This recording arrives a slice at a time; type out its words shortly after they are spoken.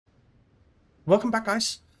Welcome back,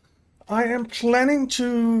 guys. I am planning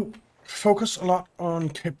to focus a lot on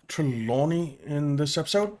Cape Trelawney in this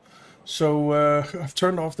episode. So I've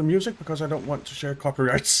turned off the music because I don't want to share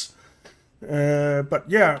copyrights. But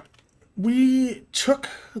yeah, we took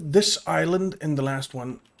this island in the last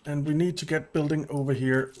one, and we need to get building over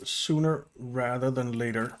here sooner rather than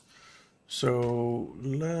later. So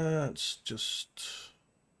let's just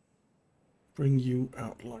bring you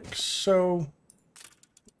out like so,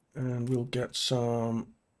 and we'll get some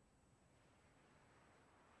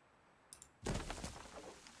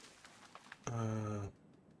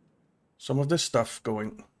of this stuff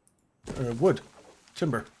going. Wood,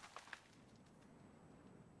 timber.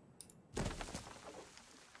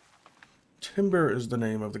 Timber is the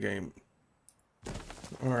name of the game.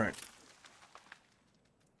 Alright.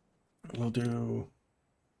 We'll do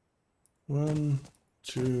 1,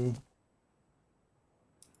 2,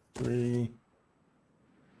 3,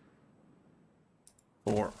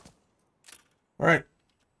 4. Alright.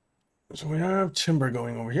 So we have timber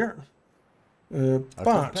going over here. A But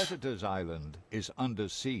competitor's island is under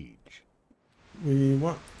siege. we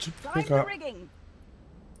want to pick up rigging.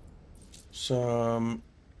 some...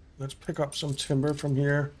 Let's pick up some timber from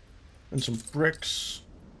here and some bricks.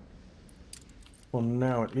 For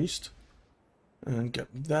now, at least. And get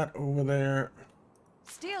that over there.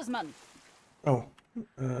 Steersman. Oh,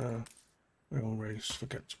 I always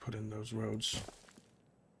forget to put in those roads.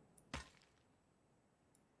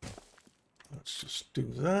 Let's just do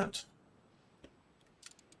that.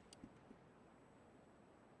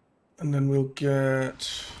 And then we'll get...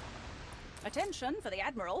 Attention for the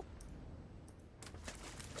Admiral.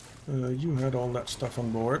 you had all that stuff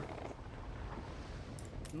on board.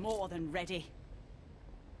 More than ready.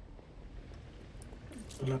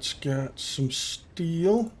 Let's get some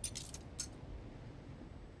steel.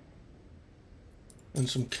 And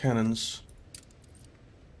some cannons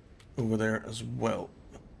over there as well.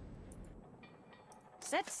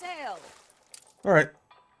 Set sail. Alright.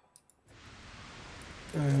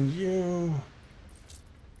 And you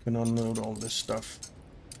can unload all this stuff.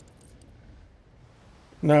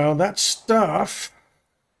 Now that stuff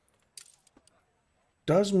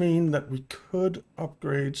does mean that we could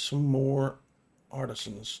upgrade some more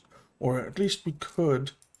artisans. Or at least we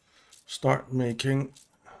could start making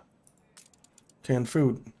canned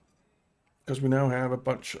food. Because we now have a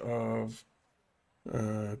bunch of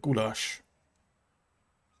goulash.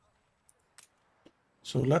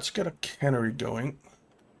 So let's get a cannery going.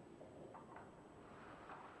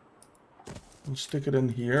 We'll stick it in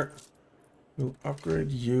here. We'll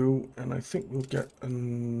upgrade you, and I think we'll get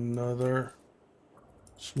another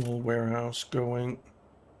small warehouse going.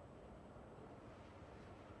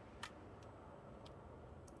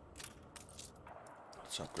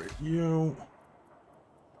 Let's upgrade you.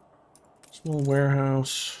 Small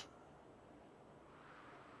warehouse.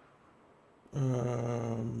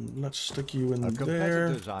 Let's stick you in A there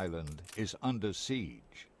competitor's island is under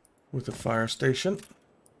siege. with a fire station.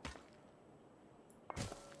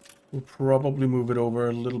 We'll probably move it over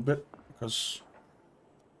a little bit because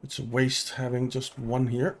it's a waste having just one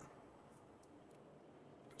here.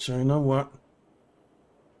 So you know what?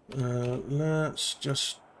 Let's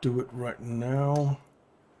just do it right now.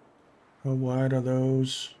 How wide are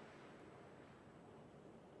those?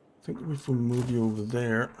 I think if we move you over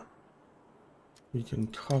there, we can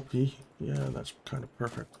copy. Yeah, that's kind of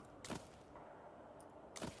perfect.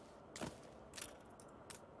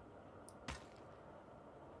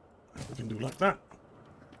 We can do like that.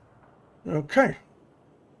 Okay.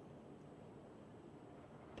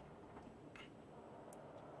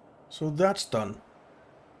 So that's done.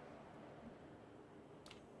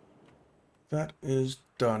 That is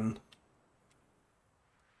done.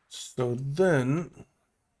 So then,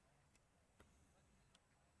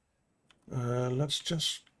 let's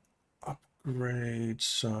just upgrade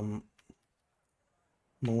some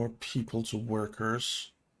more people to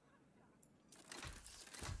workers.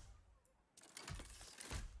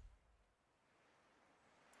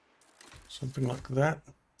 Something like that.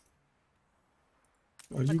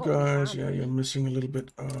 Oh, you guys, yeah, you're missing a little bit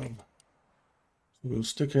of... We'll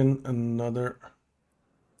stick in another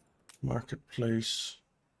marketplace.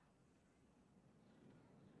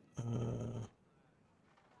 I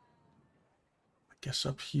guess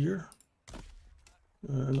up here.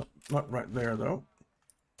 Not right there, though.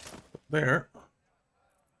 But there.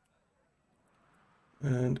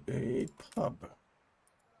 And a pub.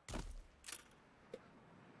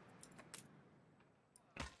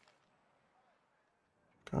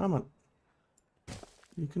 Come on.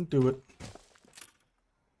 You can do it.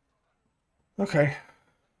 Okay.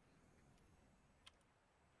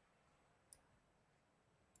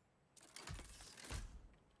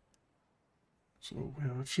 So we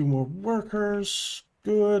have a few more workers.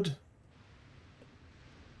 Good.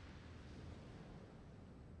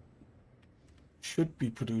 Should be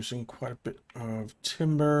producing quite a bit of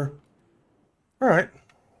timber. All right.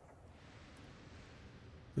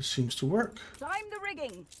 This seems to work. Climb the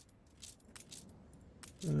rigging.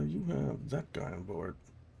 You have that guy on board.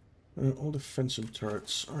 All defensive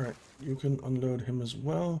turrets. All right, you can unload him as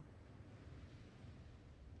well.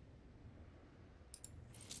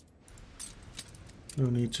 No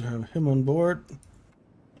need to have him on board.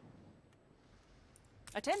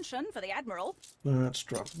 Attention for the Admiral. Let's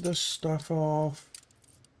drop this stuff off.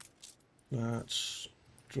 Let's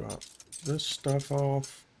drop this stuff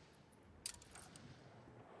off.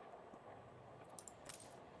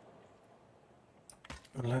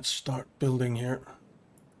 And let's start building here.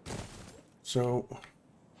 So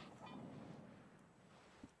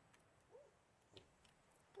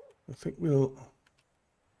I think we'll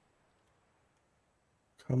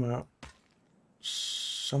come out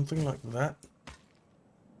something like that.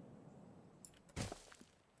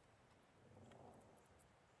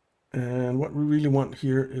 And what we really want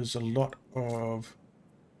here is a lot of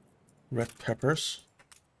red peppers.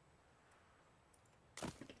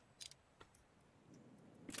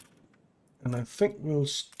 And I think we'll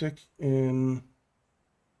stick in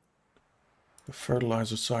the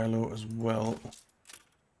fertilizer silo as well.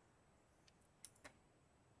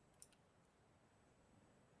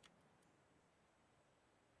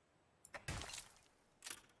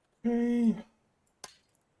 Okay.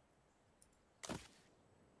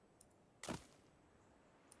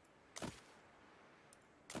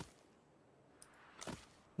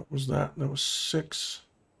 What was that? That was 6,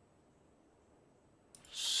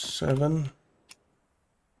 7.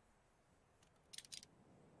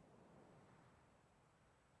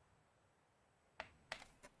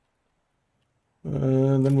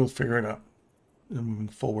 And then we'll figure it out moving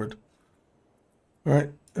forward. All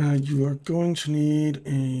right, you are going to need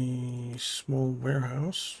a small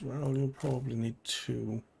warehouse. Well, you'll probably need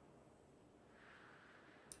 2.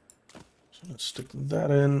 So let's stick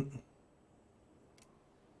that in.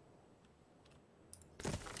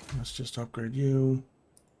 Let's just upgrade you.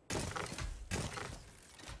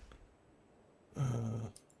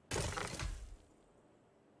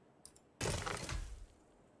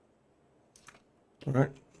 All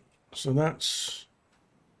right, so that's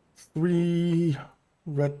 3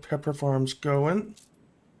 red pepper farms going.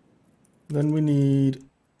 Then we need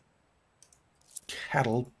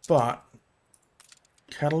cattle, but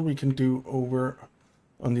cattle we can do over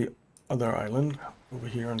on the other island, over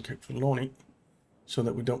here on Cape Trelawney, so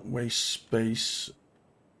that we don't waste space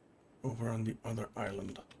over on the other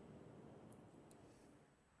island.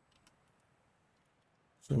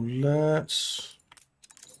 So let's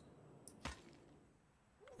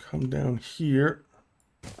come down here,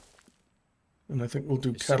 and I think we'll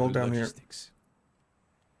do cattle down here.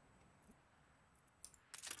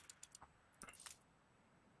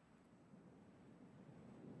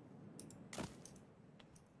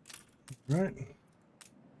 Right.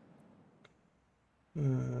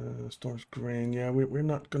 Stores grain. Yeah, we're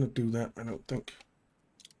not going to do that, I don't think.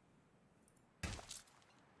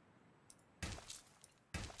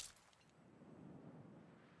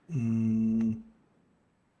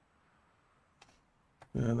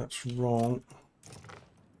 Yeah, that's wrong.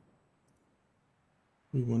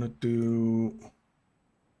 We want to do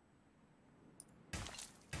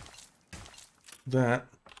that,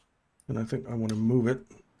 and I think I want to move it.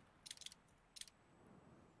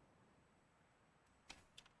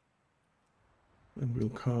 And we'll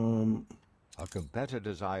come A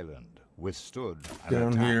competitor's island withstood an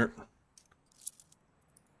down attack. here.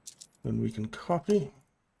 Then we can copy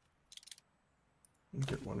and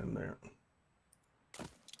get one in there.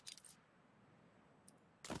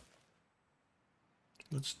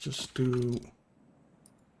 Let's just do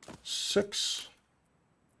 6.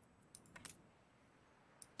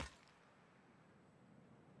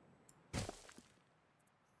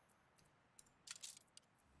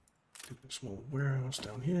 A small warehouse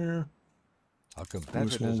down here. A small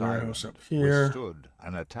competitor's warehouse island up here. withstood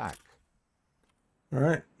an attack. All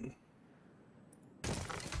right.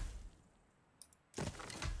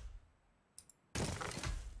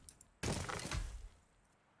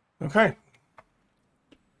 Okay.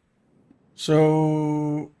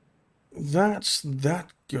 So that's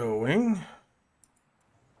that going.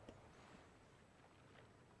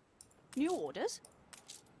 New orders.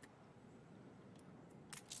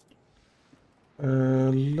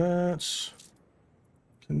 Let's.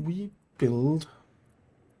 Can we build?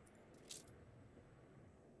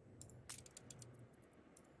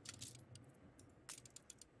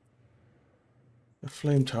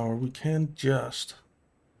 flame tower, we can just...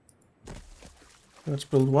 Let's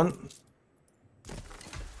build one.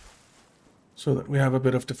 So that we have a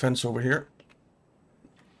bit of defense over here.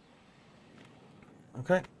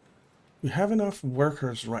 Okay. We have enough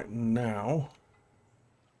workers right now.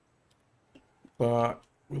 But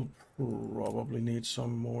we'll probably need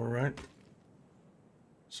some more, right?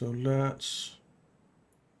 So let's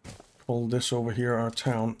call this over here our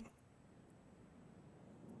town.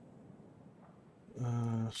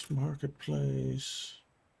 Marketplace.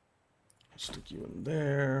 Stick you in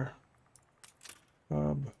there.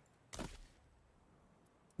 Hub.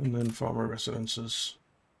 And then farmer residences.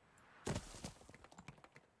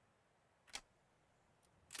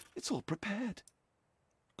 It's all prepared.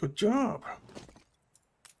 Good job.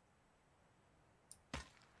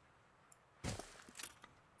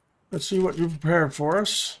 Let's see what you prepared for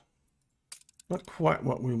us. Not quite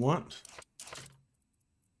what we want.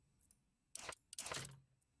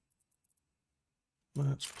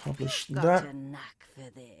 Let's publish Got that. a knack for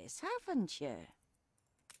this, haven't you?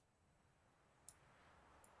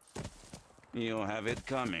 You have it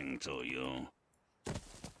coming to you.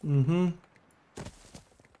 Mm-hmm.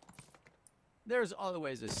 There's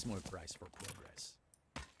always a small price for progress.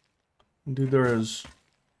 Indeed there is.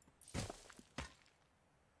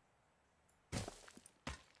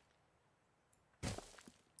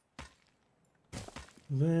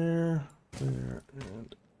 There,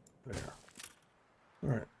 and there.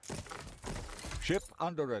 Alright. Ship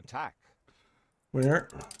under attack. Where?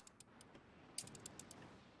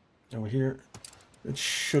 Over here. It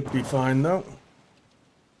should be fine though.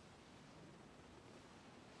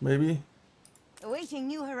 Maybe? Awaiting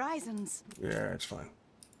new horizons. Yeah, it's fine.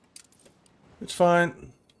 It's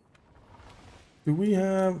fine. Do we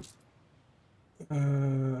have...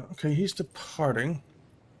 okay, he's departing.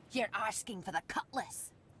 You're asking for the cutlass.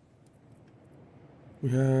 We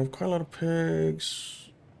have quite a lot of pigs.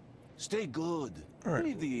 Stay good. Alright,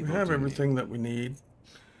 Leave the we evil have to me. everything that we need.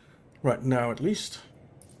 Right now, at least.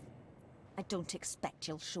 I don't expect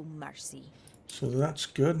you'll show mercy. So that's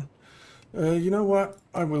good. You know what?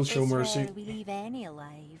 I will show It's mercy. rare we leave any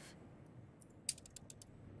alive.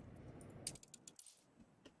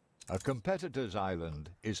 A competitor's island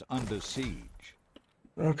is under siege.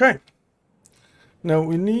 Okay. Now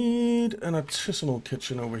we need an artisanal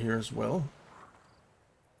kitchen over here as well.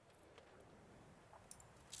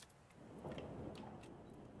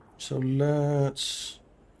 So let's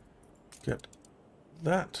get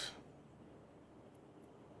that.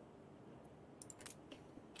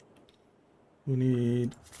 We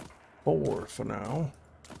need 4 for now.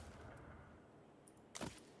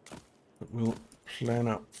 But we'll plan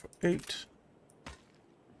out for 8.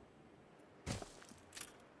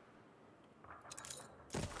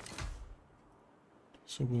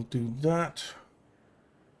 So we'll do that.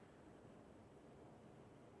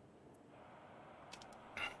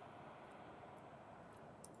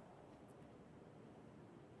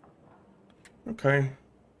 Okay.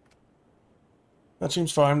 That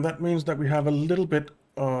seems fine. That means that we have a little bit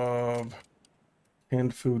of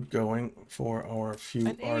canned food going for our few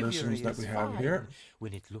An artisans aviary that is we have fine here.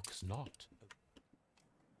 when it looks not.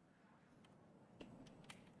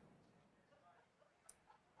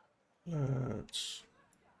 Let's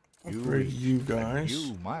You upgrade reached you a guys.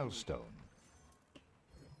 new milestone.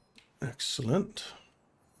 Excellent.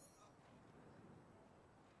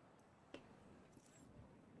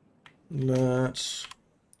 Let's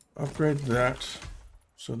upgrade that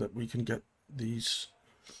so that we can get these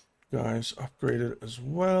guys upgraded as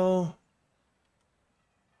well.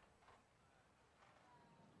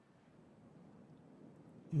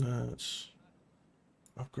 Let's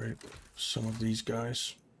upgrade some of these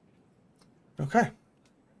guys. Okay.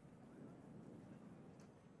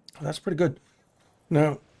 That's pretty good.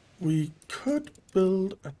 Now, we could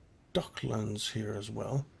build a docklands here as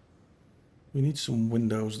well. We need some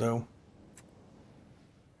windows, though.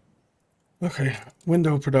 Okay,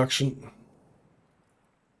 window production.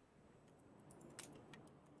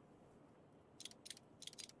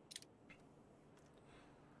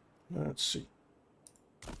 Let's see.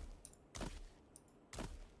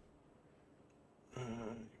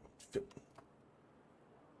 Fit.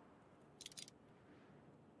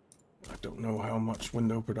 I don't know how much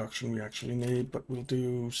window production we actually need, but we'll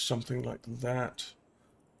do something like that.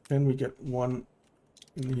 Can we get one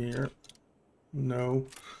in here? No.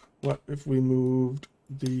 What if we moved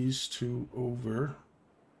these two over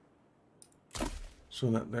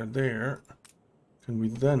so that they're there? Can we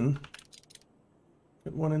then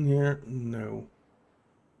get one in here? No.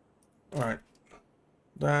 Alright.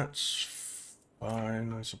 That's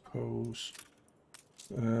fine, I suppose.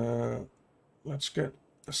 let's get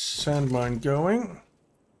a sand mine going.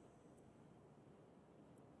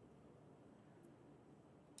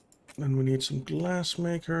 Then we need some glass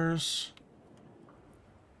makers.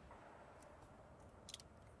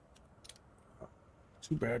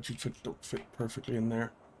 Too bad you don't fit perfectly in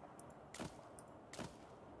there.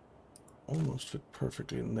 Almost fit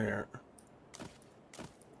perfectly in there.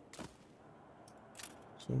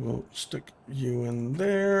 So we'll stick you in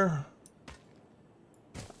there.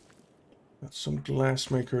 Got some glass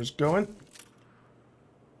makers going.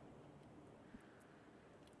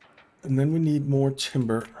 And then we need more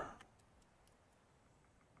timber.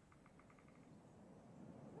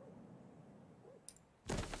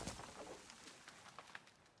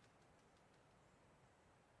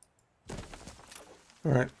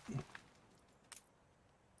 All right.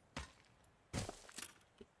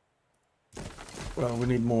 Well, we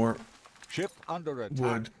need more Ship under attack.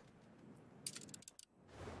 wood.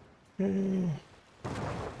 Okay.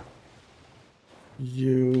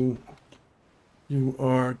 You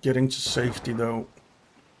are getting to safety, though.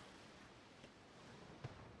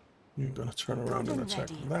 You're gonna turn around and attack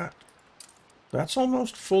that. That's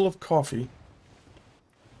almost full of coffee.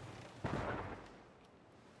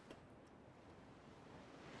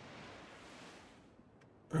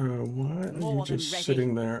 Why are you More than just ready.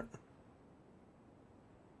 sitting there?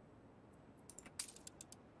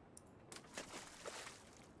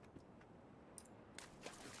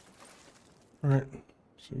 Alright,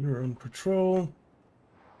 so you're on patrol.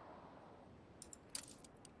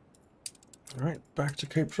 Alright, back to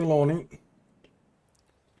Cape Trelawney.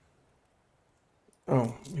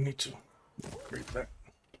 Oh, we need to upgrade that.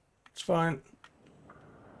 It's fine.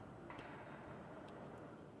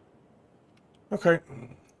 Okay.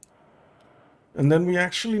 And then we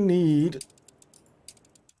actually need...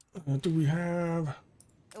 do we have...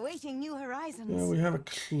 Awaiting new horizons. Yeah, we have a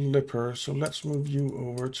clipper, so let's move you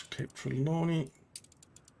over to Cape Trelawney.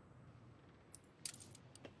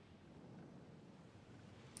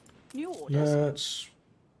 New orders. Let's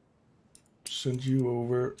send you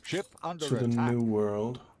over Ship under to the attack. New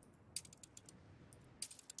World.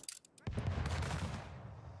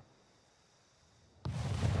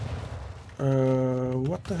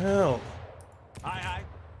 What the hell? Aye, aye.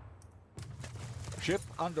 Ship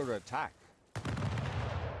under attack.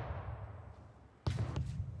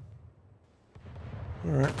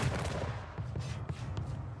 All right.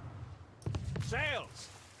 Sails.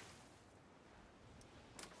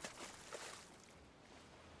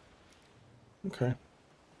 Okay.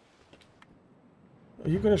 Are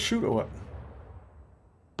you gonna shoot or what?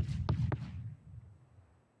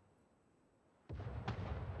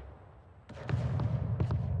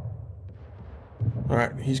 All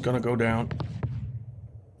right, he's gonna go down.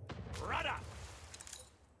 Rudder.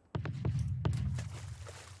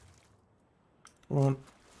 Come on.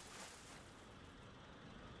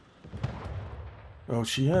 Oh,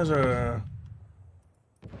 she has a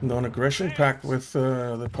non-aggression pact with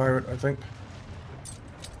the pirate, I think.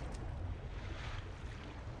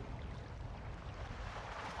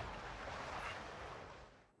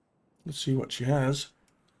 Let's see what she has.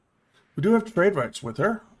 We do have trade rights with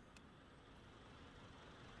her.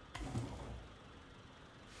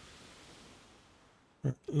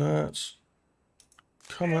 Let's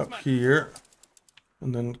come up here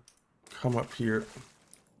and then come up here.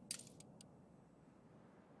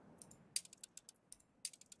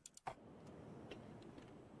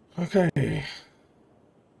 Okay.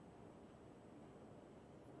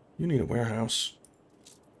 You need a warehouse.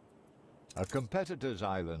 A competitor's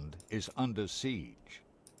island is under siege.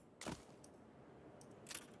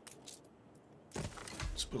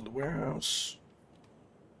 Let's build a warehouse.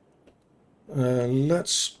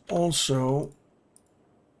 Let's also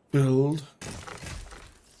build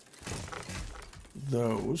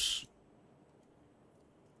those.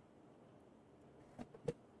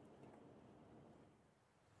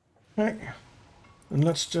 Okay. And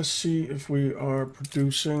let's just see if we are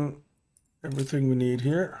producing everything we need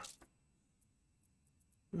here.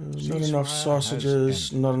 Not enough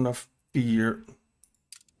sausages, not enough beer.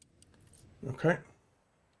 Okay.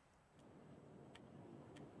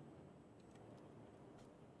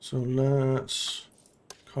 So let's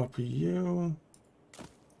copy you.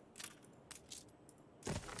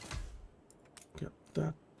 Get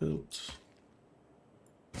that built.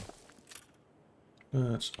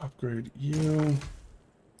 Let's upgrade you.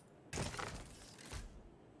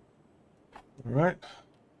 All right.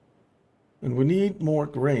 And we need more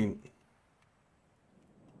grain.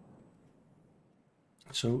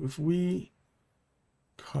 So if we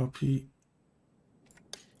copy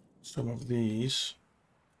some of these.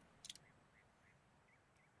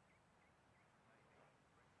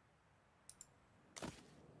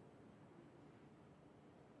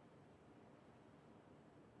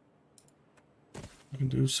 can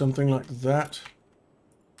do something like that.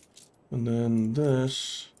 And then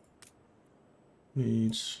this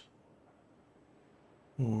needs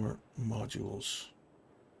more modules.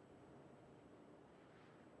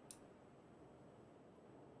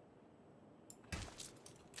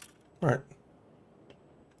 All right.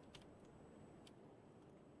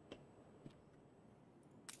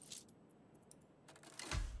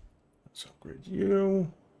 Let's upgrade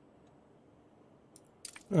you.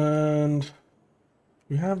 And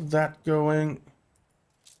we have that going.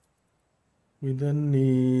 We then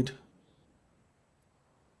need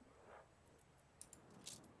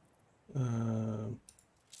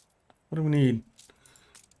what do we need?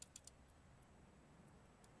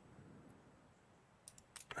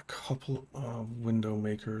 A couple of window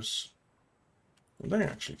makers. Well, they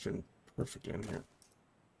actually fit perfectly in here.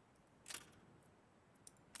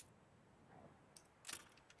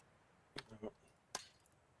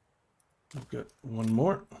 I've got one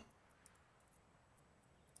more.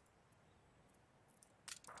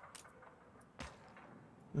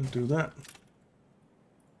 And do that.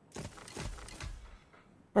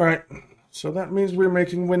 All right, so that means we're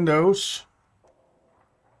making windows.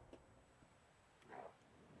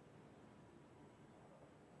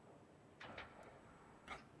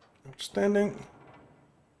 Outstanding.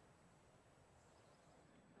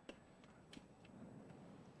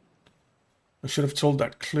 I should have told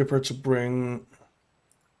that clipper to bring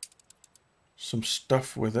some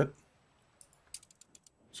stuff with it.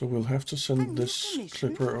 So we'll have to send this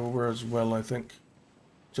clipper over as well, I think.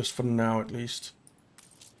 Just for now, at least.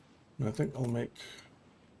 And I think I'll make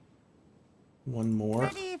one more.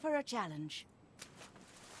 Ready for a challenge.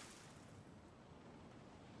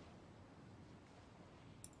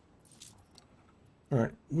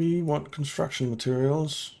 Alright, we want construction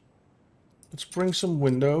materials. Let's bring some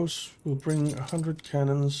windows. We'll bring 100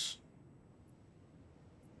 cannons.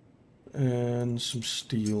 And some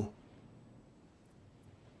steel.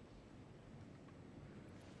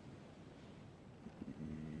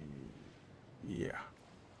 Yeah.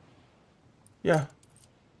 Yeah.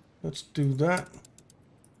 Let's do that.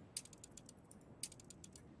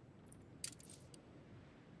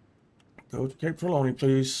 Go to Cape Trelawney,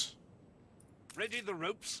 please. Ready the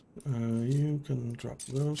ropes? You can drop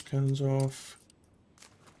those cannons off.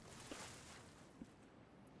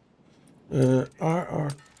 I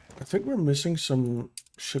think we're missing some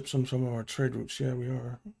ships on some of our trade routes. Yeah, we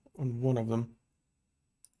are on one of them.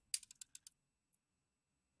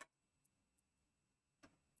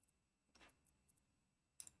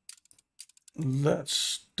 Let's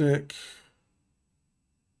stick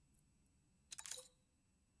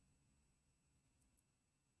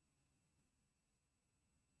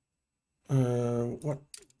what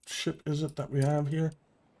ship is it that we have here?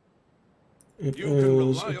 It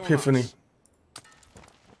is Epiphany.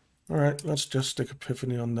 All right, let's just stick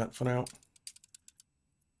Epiphany on that for now.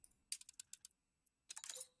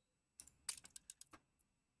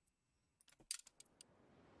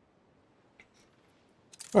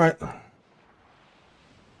 All right.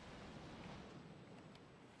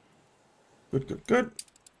 Good, good, good.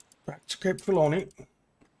 Back to Cape Trelawney.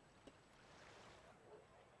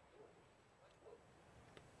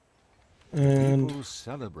 And people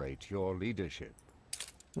celebrate your leadership.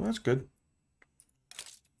 well, that's good.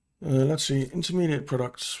 Let's see, intermediate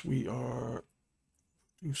products. We are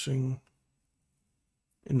using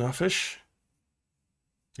enoughish.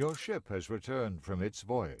 Your ship has returned from its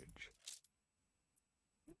voyage.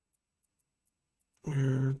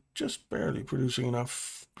 We're just barely producing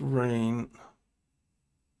enough grain.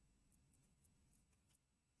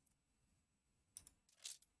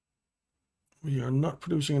 We are not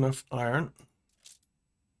producing enough iron.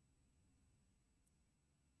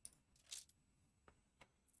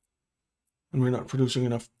 And we're not producing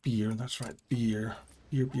enough beer. That's right, beer.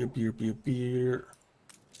 Beer, beer, beer, beer, beer.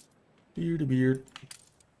 Beer to beer.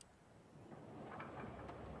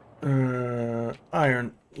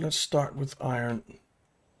 Iron. Let's start with iron.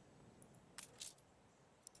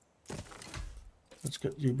 Let's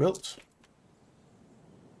get you built.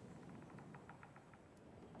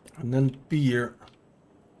 And then beer.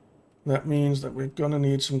 That means that we're gonna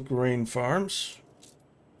need some grain farms.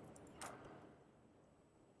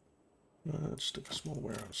 Let's stick a small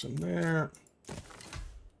warehouse in there.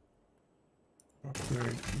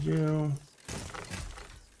 Upgrade you.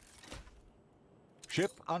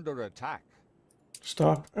 Ship under attack.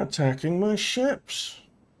 Stop attacking my ships.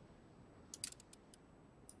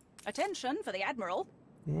 Attention for the Admiral.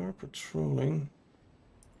 More patrolling.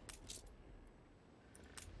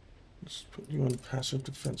 Let's put you on passive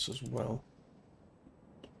defense as well.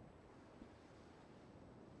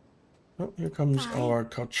 Oh, here comes our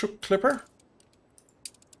caoutchouc clipper.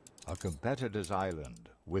 A competitor's island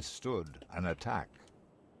withstood an attack.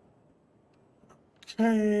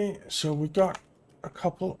 Okay, so we got a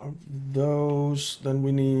couple of those. Then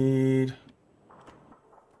we need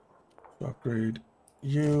to upgrade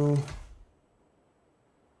you,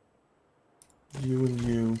 you, and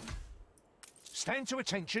you. Stand to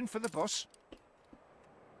attention for the boss.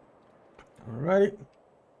 Alrighty.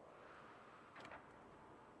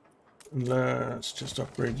 Let's just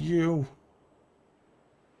upgrade you.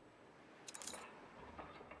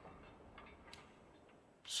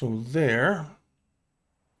 So there.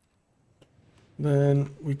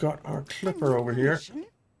 Then we got our clipper over here.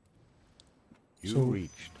 You So-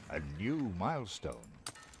 reached a new milestone.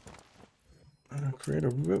 Create a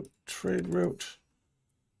route, trade route.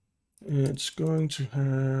 It's going to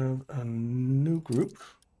have a new group.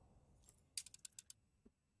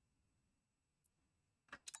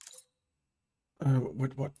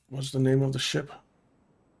 What was the name of the ship?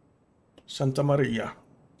 Santa Maria.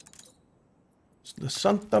 It's the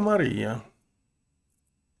Santa Maria.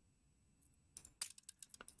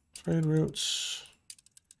 Trade routes.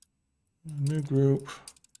 New group.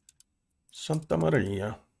 Santa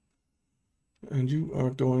Maria. And you are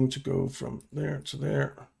going to go from there to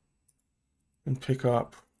there and pick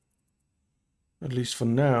up, at least for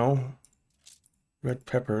now, red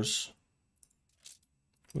peppers.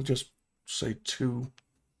 We'll just say 2.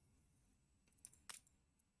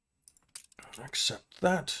 Accept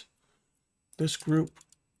that. This group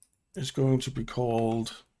is going to be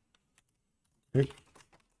called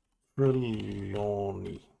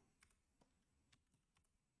Ep19.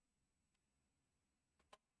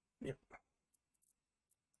 Yep.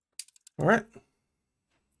 All right.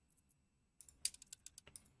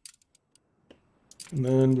 And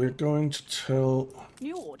then we're going to tell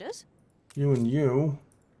New orders? you and you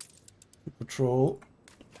to patrol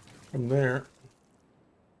from there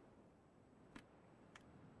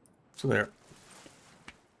to there.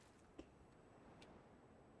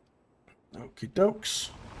 Okie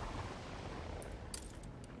dokes.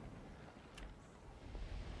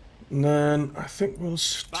 And then I think we'll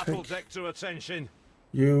Battle take deck to attention.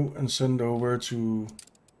 you and send over to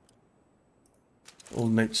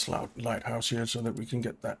Old Nate's lighthouse here so that we can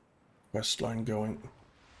get that quest line going.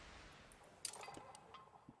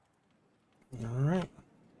 All right.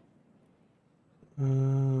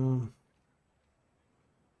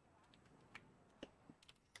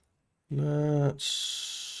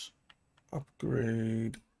 Let's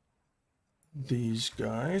upgrade these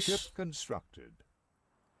guys. Ship constructed.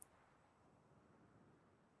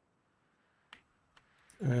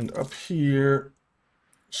 And up here,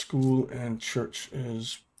 school and church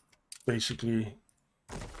is basically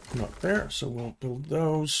not there, so we'll build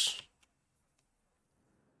those.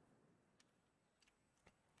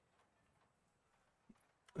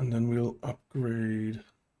 And then we'll upgrade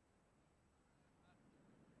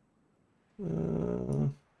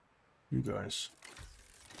you guys.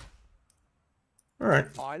 All right.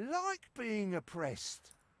 I like being oppressed.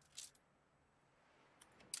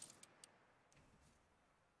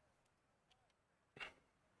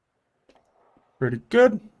 Pretty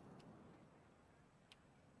good.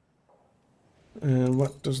 And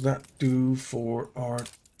what does that do for our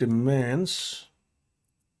demands?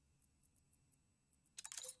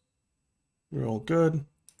 We're all good.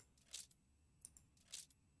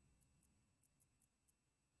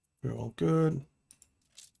 We're all good.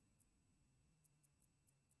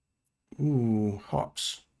 Ooh,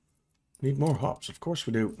 hops. Need more hops. Of course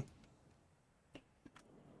we do.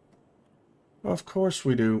 Of course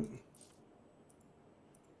we do.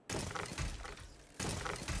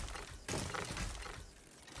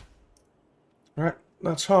 All right,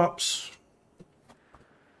 that's hops.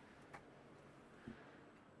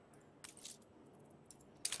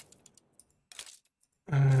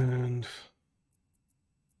 And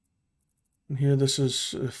here, this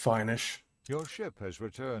is fine-ish. Your ship has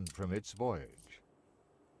returned from its voyage.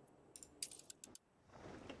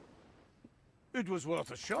 It was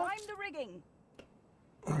worth a shot. Climb the rigging.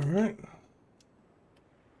 All right.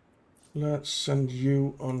 Let's send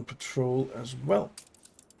you on patrol as well.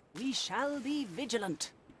 We shall be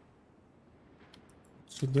vigilant.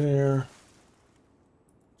 So there.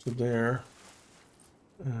 So there.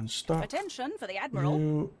 And stop. Attention for the Admiral.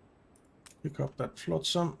 You pick up that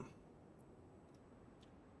flotsam.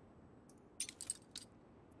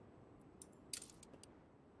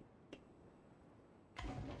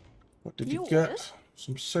 What did you New get? orders?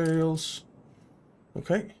 Some sails.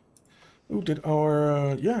 Okay. Ooh, did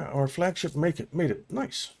our yeah, our flagship make it? Made it.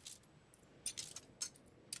 Nice.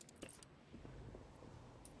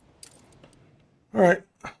 Alright.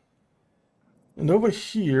 And over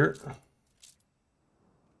here,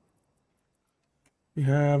 we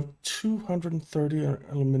have 230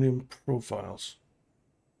 aluminum profiles.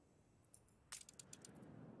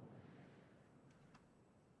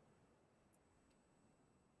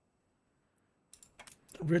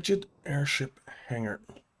 Rigid airship hangar.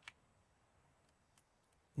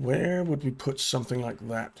 Where would we put something like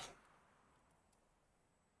that?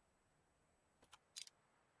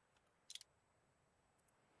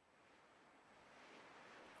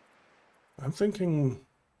 I'm thinking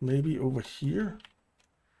maybe over here.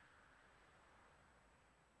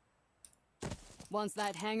 Once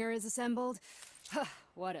that hangar is assembled,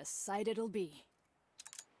 what a sight it'll be.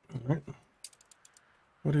 All right.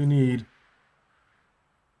 What do you need?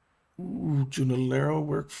 Ooh, Junilero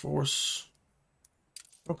workforce.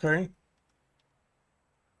 Okay.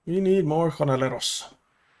 We need more jornaleros.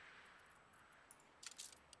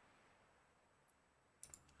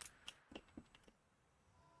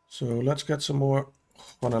 So let's get some more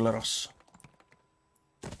jornaleros.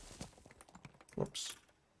 Whoops.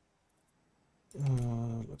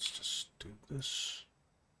 Let's just do this.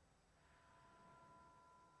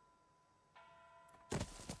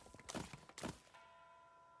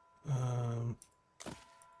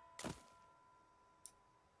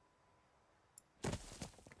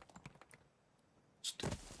 Let's do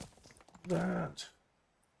that.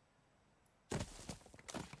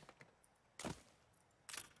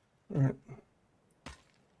 All right.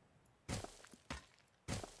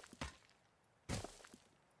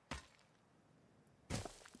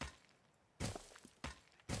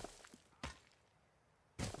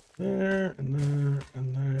 There, and there,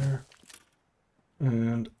 and there.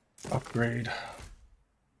 And upgrade.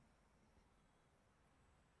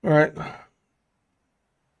 All right.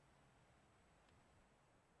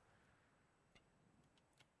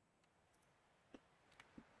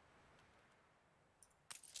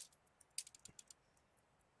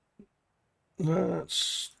 Let's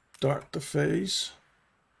start the phase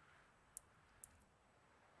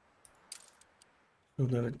so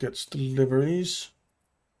that it gets deliveries.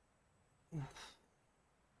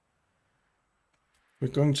 We're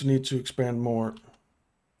going to need to expand more.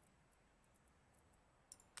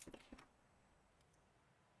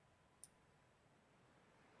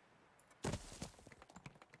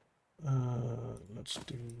 Let's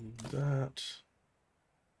do that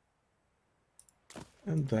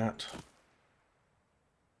and that.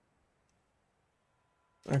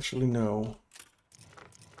 Actually, no.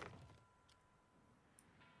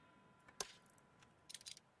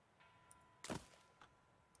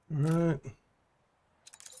 Right.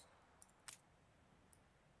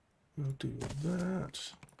 We'll do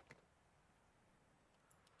that.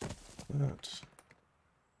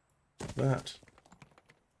 That.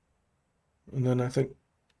 And then I think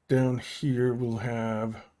down here we'll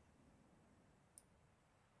have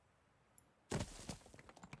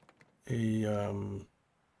a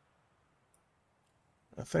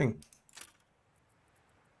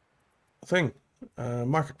thing,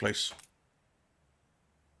 marketplace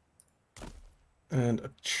and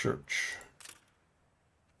a church.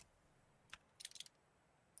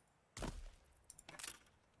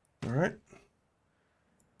 All right.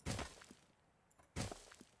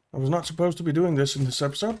 I was not supposed to be doing this in this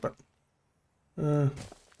episode, but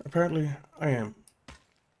apparently I am.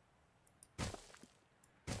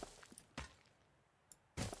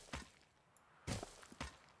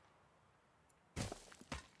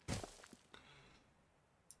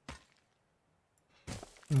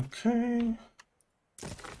 Okay.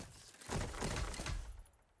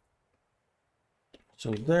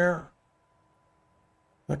 So there.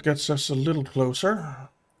 That gets us a little closer.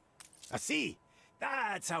 I see.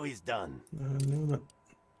 That's how he's done. I knew that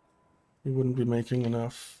he wouldn't be making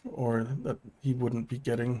enough, or that he wouldn't be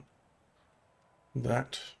getting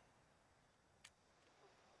that.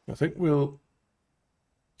 I think we'll...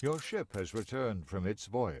 Your ship has returned from its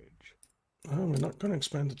voyage. Oh, we're not going to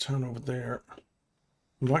expand the town over there.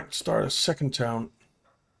 We might start a second town.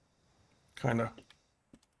 Kind of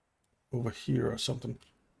over here or something.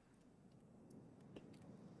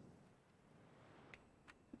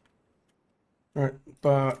 Alright,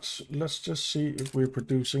 but let's just see if we're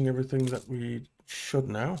producing everything that we should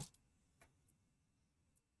now.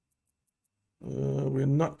 We're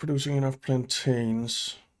not producing enough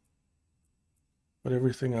plantains, but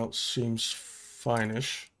everything else seems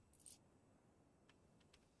fine-ish.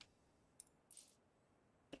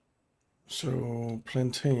 So,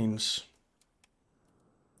 plantains.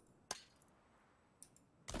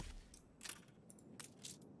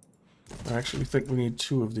 I actually think we need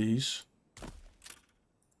 2 of these.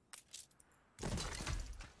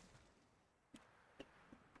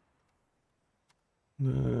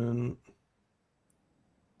 Then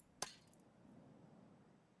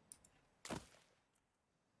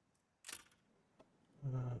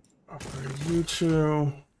upgrade you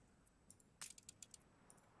two.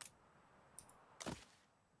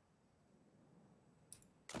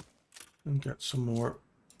 And get some more.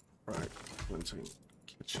 Right, cleansing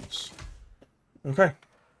kitchens. Okay.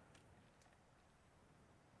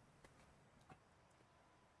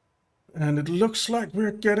 And it looks like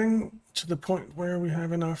we're getting to the point where we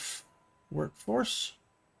have enough workforce.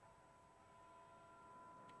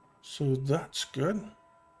 So that's good.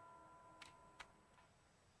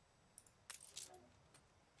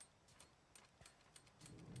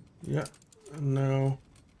 Yeah, and now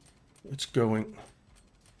it's going.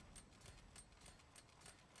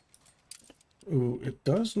 Ooh, it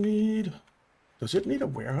does need... Does it need a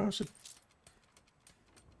warehouse? It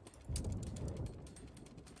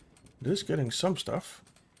is getting some stuff.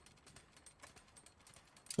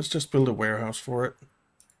 Let's just build a warehouse for it.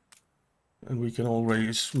 And we can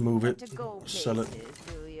always move it, To go sell it. places,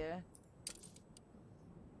 do you?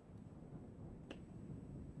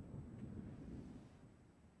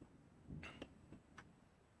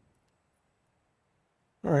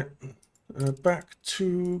 Alright, back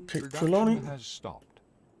to Cape Production Trelawney. has stopped.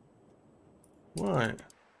 Why?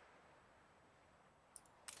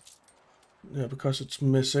 Yeah, because it's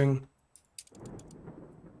missing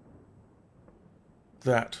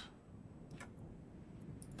that.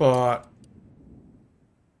 But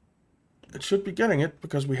it should be getting it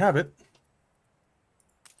because we have it.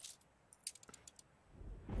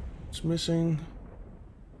 It's missing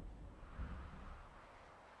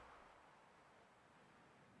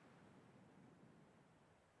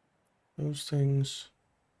those things.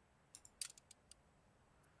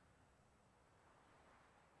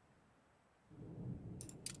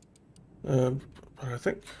 But I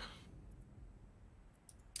think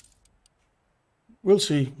we'll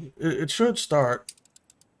see. It should start.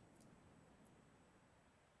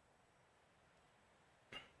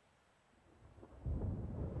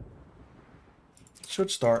 It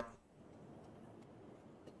should start.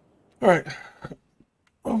 All right,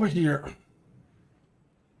 over here.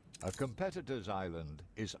 A competitor's island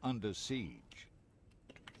is under siege.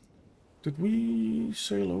 Did we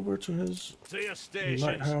sail over to his To your stations.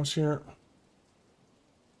 lighthouse here?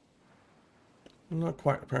 Not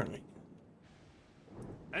quite, apparently.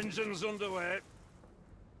 Engines underway.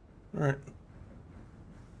 All right.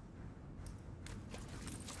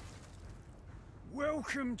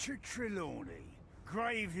 Welcome to Trelawney.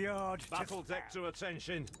 Graveyard. Battle deck to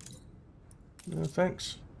attention.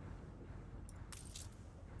 Thanks.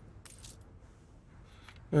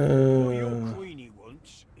 What your Queenie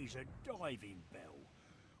wants is a diving bell.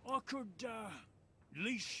 I could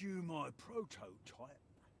lease you my prototype.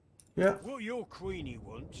 Yeah. What your Queenie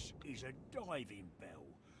wants is a diving bell.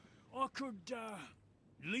 I could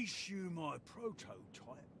lease you my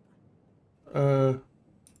prototype.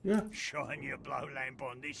 Yeah. Shine your blow lamp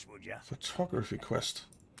on this, would ya? Photography quest.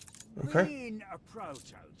 Okay. Being a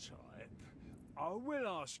prototype, I will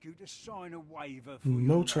ask you to sign a waiver for your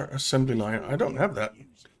Motor loan assembly line. before I don't you have that.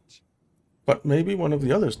 use it. But maybe one of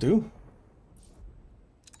the others do.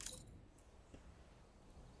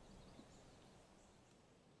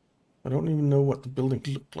 I don't even know what the building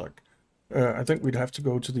looked like. I think we'd have to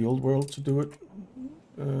go to the old world to do it.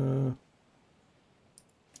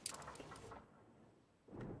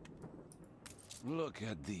 Look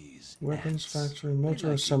at these. Weapons ants. factory, They motor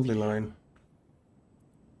like it assembly here. line.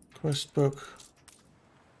 Quest book.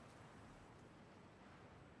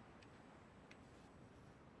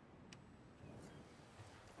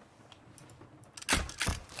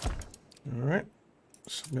 All right.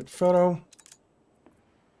 Submit photo.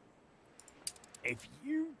 If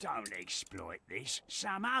you don't exploit this,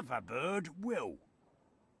 some other bird will.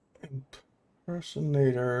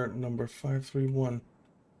 Impersonator number 531.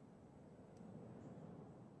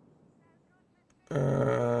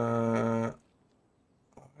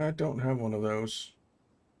 I don't have one of those.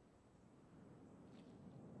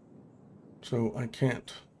 So I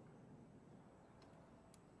can't.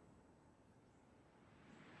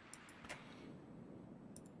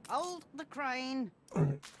 Hold the crane. All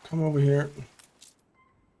right, come over here.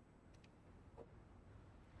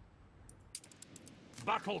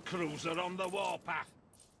 Battle cruiser on the warpath.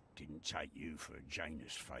 Didn't take you for a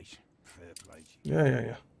Janus face. Fair play.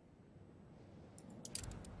 Yeah.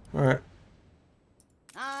 All right,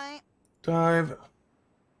 Aye. dive.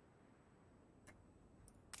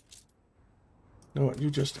 No, you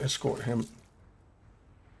just escort him.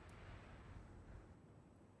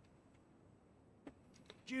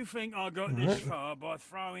 Do you think I got All this right. far by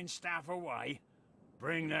throwing stuff away?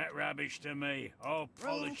 Bring that rubbish to me. I'll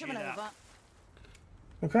polish coming it up. over.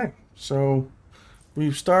 Okay, so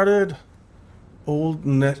we've started old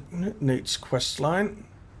Nate's quest line,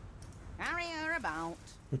 Carry her about.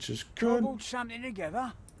 which is good. Cobbled something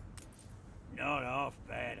together? Not half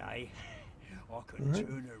bad, eh? I can Alright.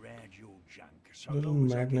 turn around your junk so Little long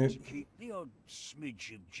as I magnet. get to keep the odd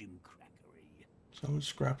smidge of gimcrackery. Solid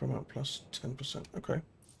scrap amount plus 10%. Okay.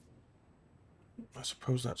 I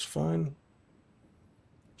suppose that's fine.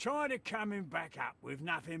 Tired of coming back up with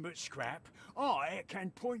nothing but scrap, I can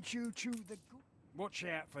point you to the... Watch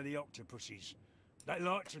out for the octopuses. They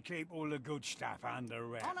like to keep all the good stuff under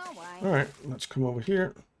wraps. On our way. Alright, let's come over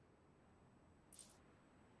here.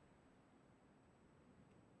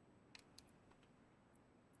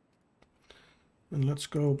 And let's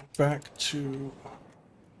go back to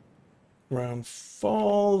Round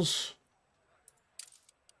Falls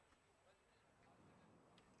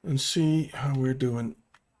and see how we're doing.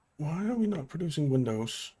 Why are we not producing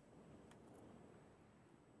windows?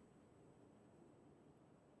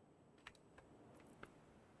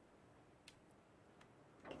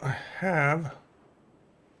 I have...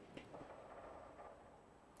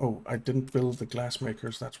 Oh, I didn't build the glass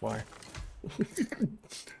makers, that's why.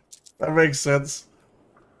 That makes sense.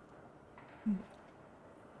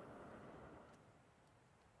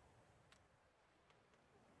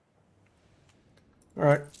 All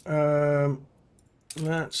right,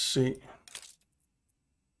 let's see.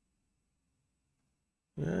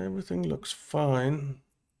 Yeah, everything looks fine.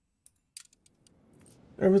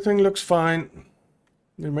 Everything looks fine.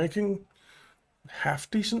 They're making half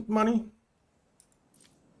decent money.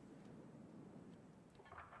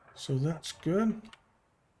 So that's good.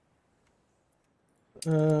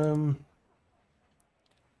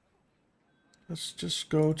 Let's just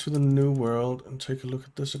go to the new world and take a look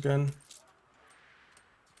at this again.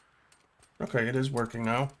 Okay, it is working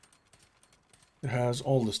now. It has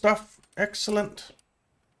all the stuff. Excellent.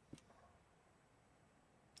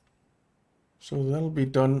 So that'll be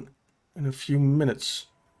done in a few minutes.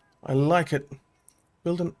 I like it.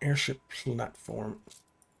 Build an airship platform.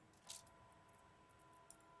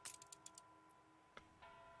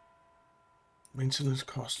 Maintenance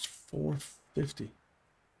costs $450.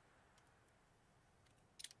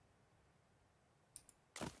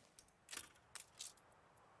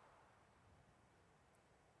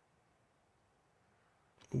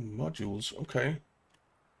 Modules, okay.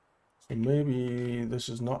 So maybe this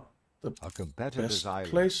is not the A competitor's best island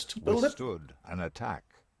place to build it. withstood an attack.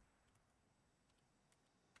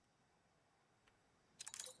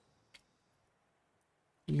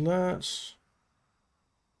 Let's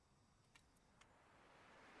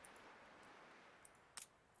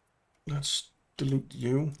delete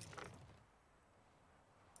you.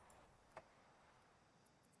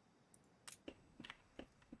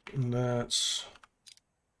 And let's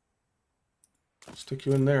stick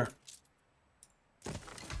you in there.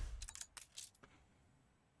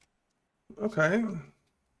 Okay.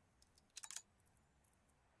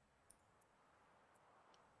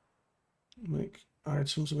 Make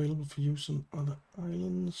items available for use on other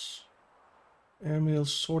islands. Airmail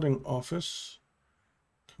sorting office.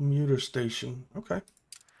 Commuter station. Okay.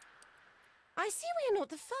 I see we are not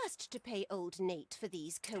the first to pay old Nate for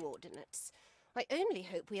these coordinates. I only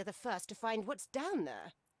hope we are the first to find what's down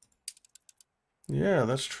there. Yeah,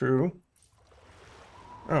 that's true.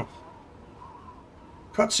 Oh.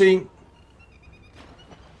 Cutscene.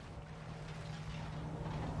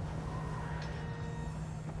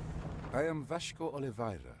 I am Vasco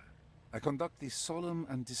Oliveira. I conduct the solemn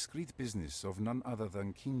and discreet business of none other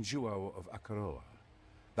than King Juao of Akaroa.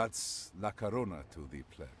 That's La Corona to the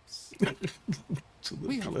plebs.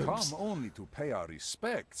 We have come only to pay our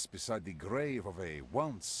respects beside the grave of a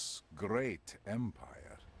once great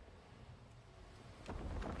empire.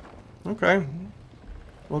 Okay.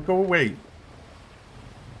 Well, go away.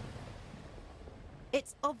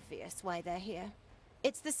 It's obvious why they're here.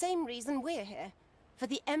 It's the same reason we're here. For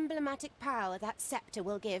the emblematic power that scepter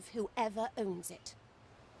will give whoever owns it.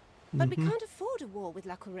 But we can't afford a war with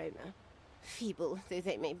La Corona. Feeble though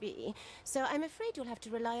they may be, so I'm afraid you'll have to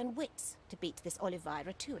rely on wits to beat this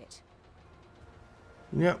Oliveira to it.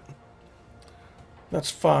 Yep. That's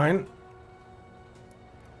fine.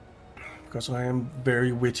 Because I am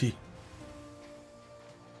very witty.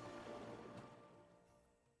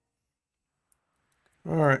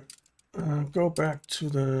 Alright. Go back to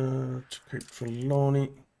the Cape Trelawney.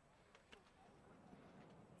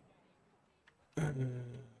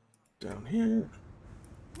 Down here.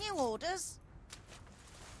 New orders.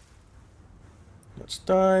 Let's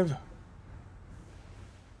dive.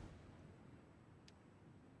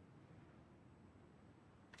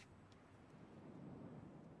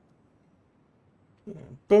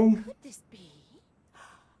 Boom. Could this be?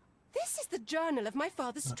 This is the journal of my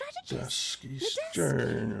father's strategist. Nadesky's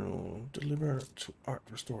journal. Deliver to art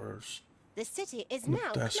restorers. The city is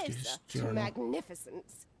now Nadesky's closer to journal.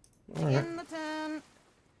 magnificence. Alright. In the turn.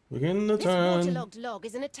 Begin the This turn. waterlogged log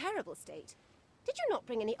is in a terrible state. Did you not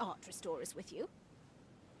bring any art restorers with you?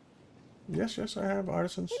 Yes, I have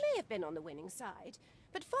artisans. He may have been on the winning side,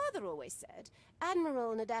 but father always said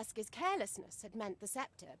Admiral Nadesky's carelessness had meant the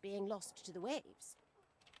scepter being lost to the waves.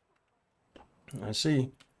 I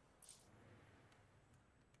see.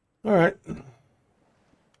 Alright.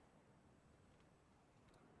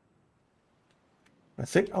 I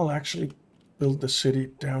think I'll actually build the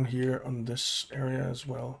city down here on this area as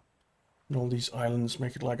well. And all these islands,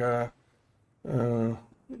 make it like a the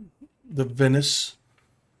Venice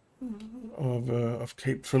of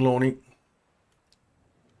Cape Trelawney.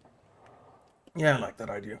 Yeah, I like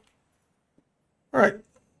that idea. Alright.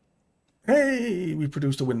 Hey, we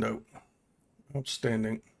produced a window.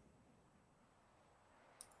 Outstanding.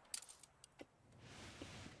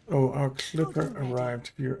 Oh, our clipper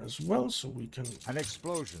arrived here as well, so we can... An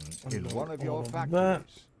explosion in unload one of all your of factories.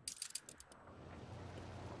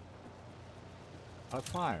 that. A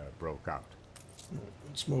fire broke out.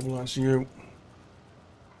 Let's mobilize you.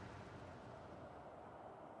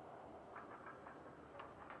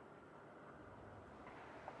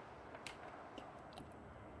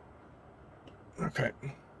 Okay.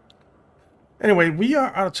 Anyway, we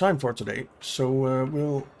are out of time for today, so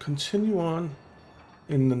we'll continue on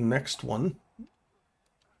in the next one.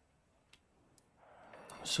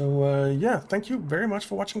 So yeah, thank you very much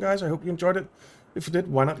for watching, guys. I hope you enjoyed it. If you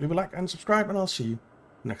did, why not leave a like and subscribe, and I'll see you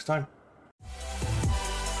next time.